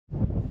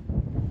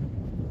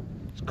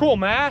It's a cool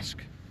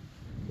mask.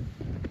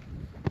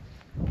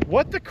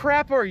 What the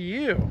crap are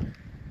you?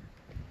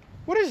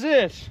 What is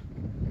this?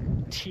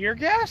 Tear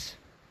gas?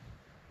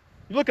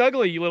 You look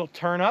ugly, you little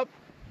turnip.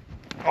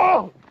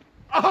 Oh!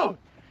 Oh!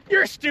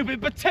 You're a stupid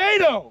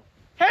potato!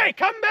 Hey,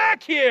 come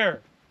back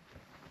here!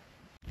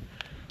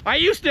 I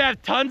used to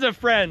have tons of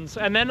friends,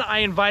 and then I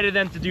invited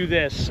them to do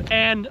this,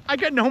 and I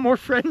got no more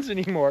friends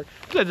anymore.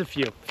 There's a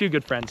few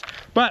good friends.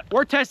 But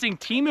we're testing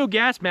Temu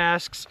gas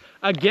masks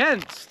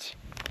against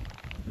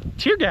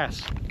tear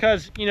gas,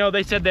 because, you know,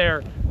 they said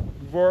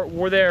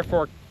we're there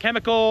for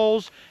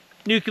chemicals,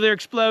 nuclear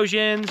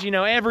explosions, you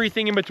know,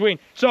 everything in between.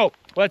 So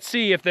let's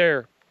see if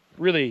they're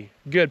really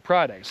good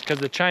products, because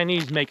the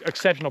Chinese make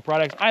exceptional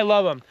products. I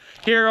love them.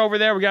 Here, over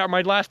there, we got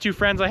my last two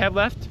friends I have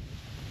left.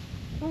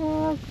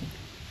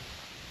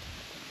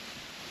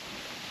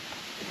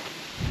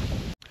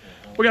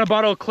 We got a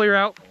bottle of clear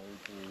out.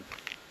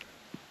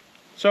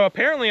 So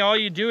apparently all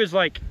you do is,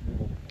 like,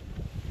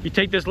 you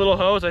take this little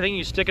hose, I think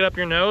you stick it up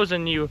your nose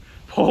and you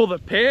pull the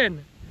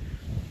pin.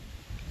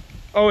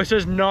 Oh, it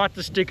says not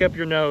to stick up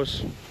your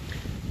nose.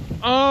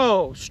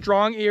 Oh,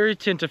 strong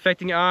irritant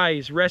affecting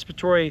eyes,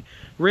 respiratory,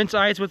 rinse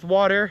eyes with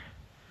water.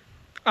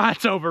 Ah,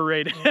 it's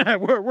overrated.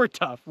 we're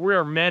tough.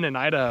 We're men in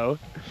Idaho.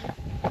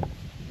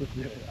 Let's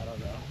do it. I don't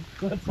know.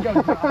 Let's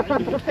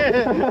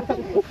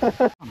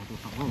go.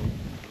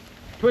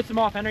 Twist them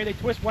off, Henry. They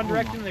twist one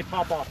direction and they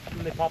pop off.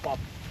 And they pop off.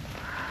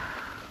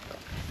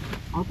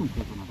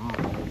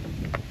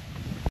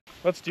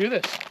 Let's do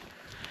this.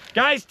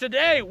 Guys,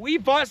 today we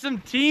bought some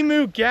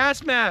Temu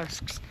gas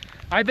masks.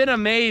 I've been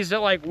amazed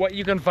at, like, what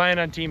you can find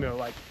on Temu.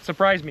 Like,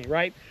 surprised me,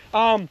 right?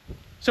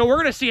 So we're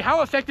gonna see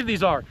how effective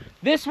these are.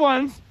 This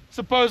one's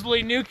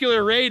supposedly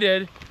nuclear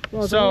rated.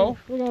 So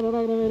we got an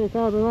activated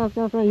carbon mask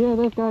right here.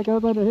 This guy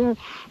goes under here.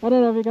 I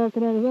don't know if you guys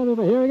can understand it,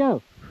 but here we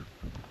go.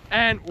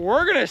 And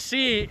we're gonna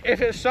see if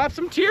it stops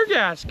some tear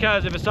gas,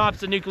 because if it stops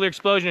the nuclear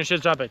explosion, it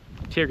should stop a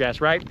tear gas,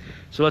 right?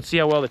 So let's see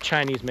how well the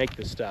Chinese make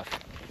this stuff.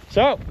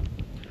 So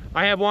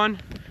I have one,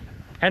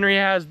 Henry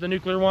has the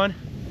nuclear one,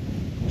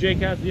 Jake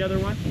has the other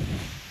one,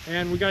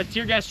 and we got a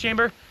tear gas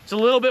chamber. It's a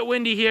little bit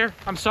windy here,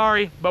 I'm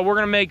sorry, but we're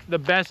gonna make the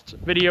best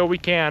video we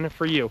can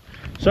for you.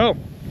 So,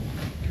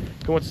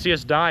 who wants to see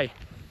us die?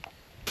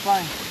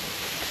 Fine.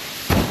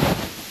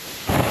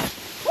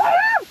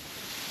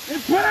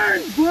 It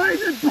burns,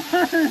 boys, it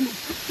burns!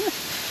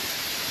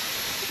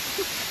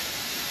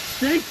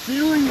 Stay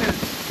feeling it.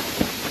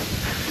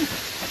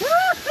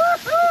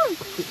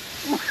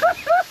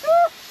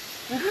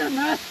 Is your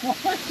mask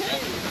flying?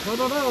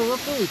 No,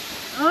 let's see.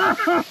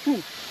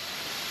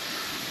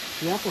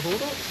 You have to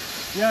hold it?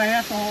 Yeah, I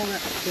have to hold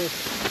it. Okay.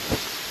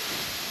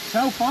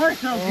 So far,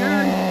 so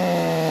good.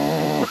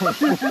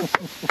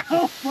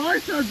 So far,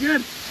 so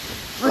good.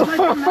 Looks like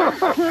a mask.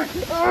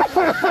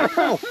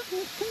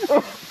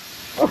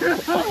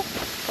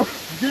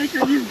 Jake,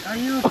 are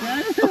you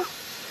okay?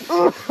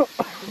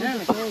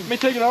 Let me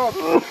take it off.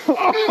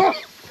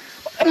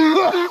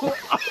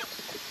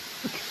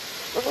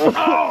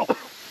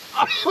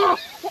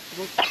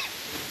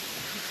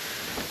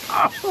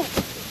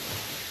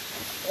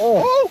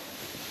 Oh,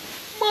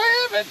 my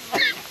heavens!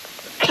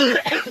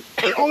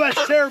 Oh,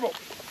 that's terrible.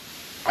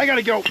 I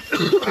gotta go.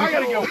 I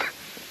gotta go.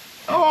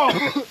 Oh,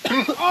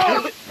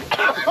 oh,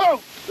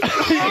 oh!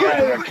 You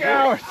guys are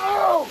cowards.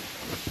 Oh!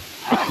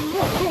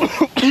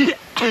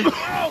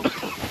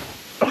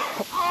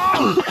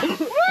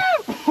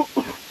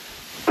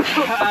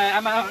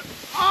 I'm out.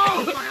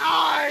 Oh, my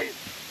eyes!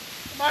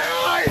 My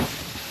eyes!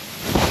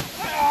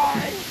 My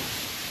eyes!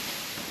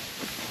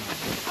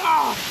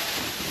 Oh,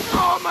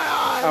 oh my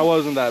eyes! That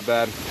wasn't that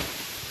bad.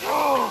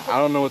 Oh. I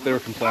don't know what they were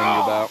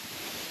complaining about.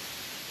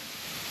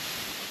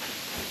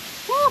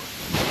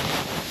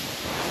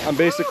 I'm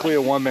basically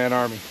a one-man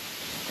army.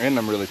 And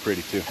I'm really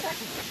pretty too. I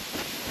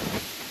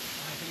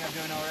think I'm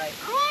doing all right.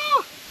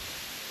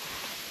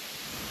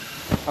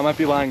 I might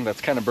be lying,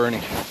 that's kind of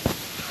burning.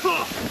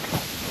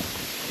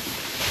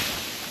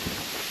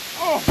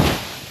 Oh.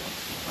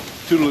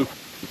 Toodaloo.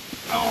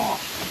 Oh.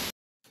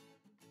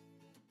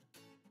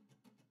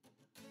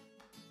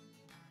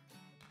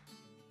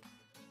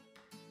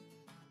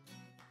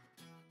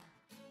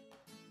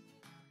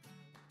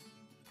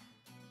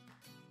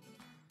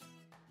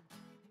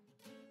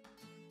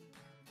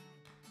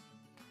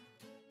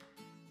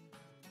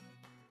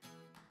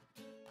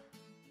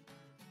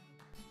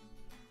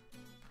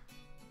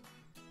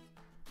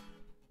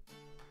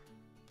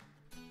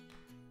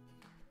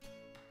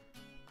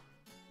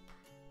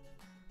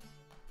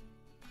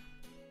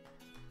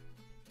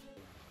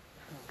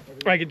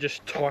 I could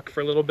just talk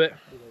for a little bit.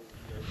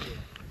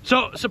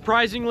 So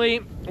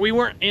surprisingly, we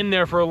weren't in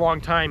there for a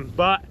long time,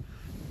 but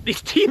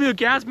these Temu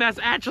gas masks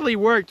actually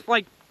worked.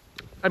 Like,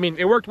 I mean,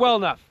 it worked well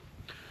enough.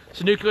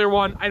 It's a nuclear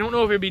one. I don't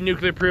know if it'd be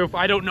nuclear proof.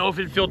 I don't know if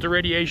it'd filter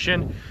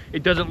radiation.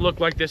 It doesn't look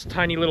like this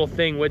tiny little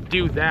thing would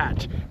do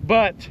that,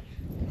 but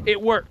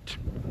it worked.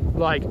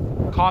 Like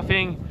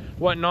coughing,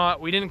 whatnot.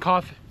 We didn't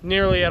cough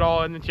nearly at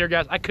all in the tear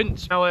gas. I couldn't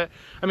smell it.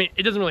 I mean,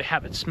 it doesn't really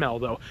have its smell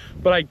though,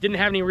 but I didn't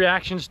have any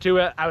reactions to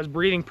it. I was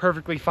breathing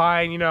perfectly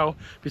fine, you know,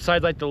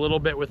 besides like the little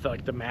bit with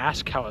like the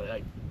mask, how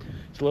like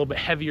it's a little bit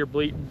heavier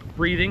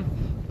breathing.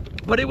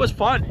 But it was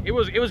fun. It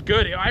was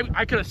good.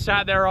 I could have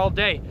sat there all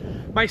day.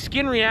 My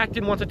skin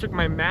reacted once I took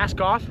my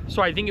mask off,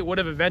 so I think it would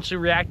have eventually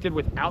reacted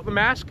without the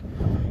mask.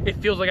 It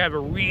feels like I have a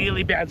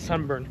really bad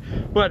sunburn.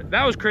 But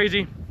that was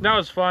crazy. That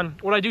was fun.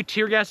 Would I do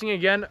tear gassing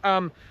again?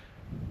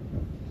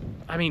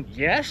 I mean,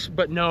 yes,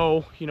 but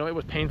no. You know, it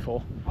was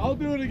painful. I'll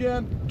do it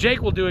again.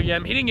 Jake will do it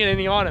again. He didn't get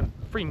anything on him.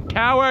 Freaking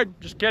coward.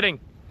 Just kidding.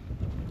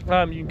 You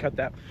can cut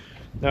that.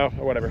 No,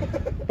 or whatever.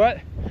 But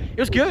it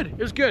was good. It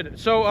was good.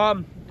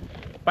 So,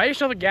 buy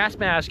yourself a gas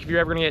mask if you're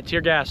ever gonna get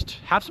tear gassed.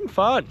 Have some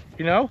fun,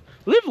 you know?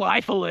 Live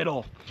life a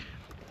little.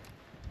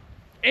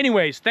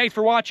 Anyways, thanks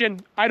for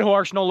watching. Idaho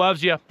Arsenal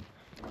loves you.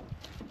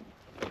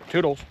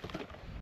 Toodles.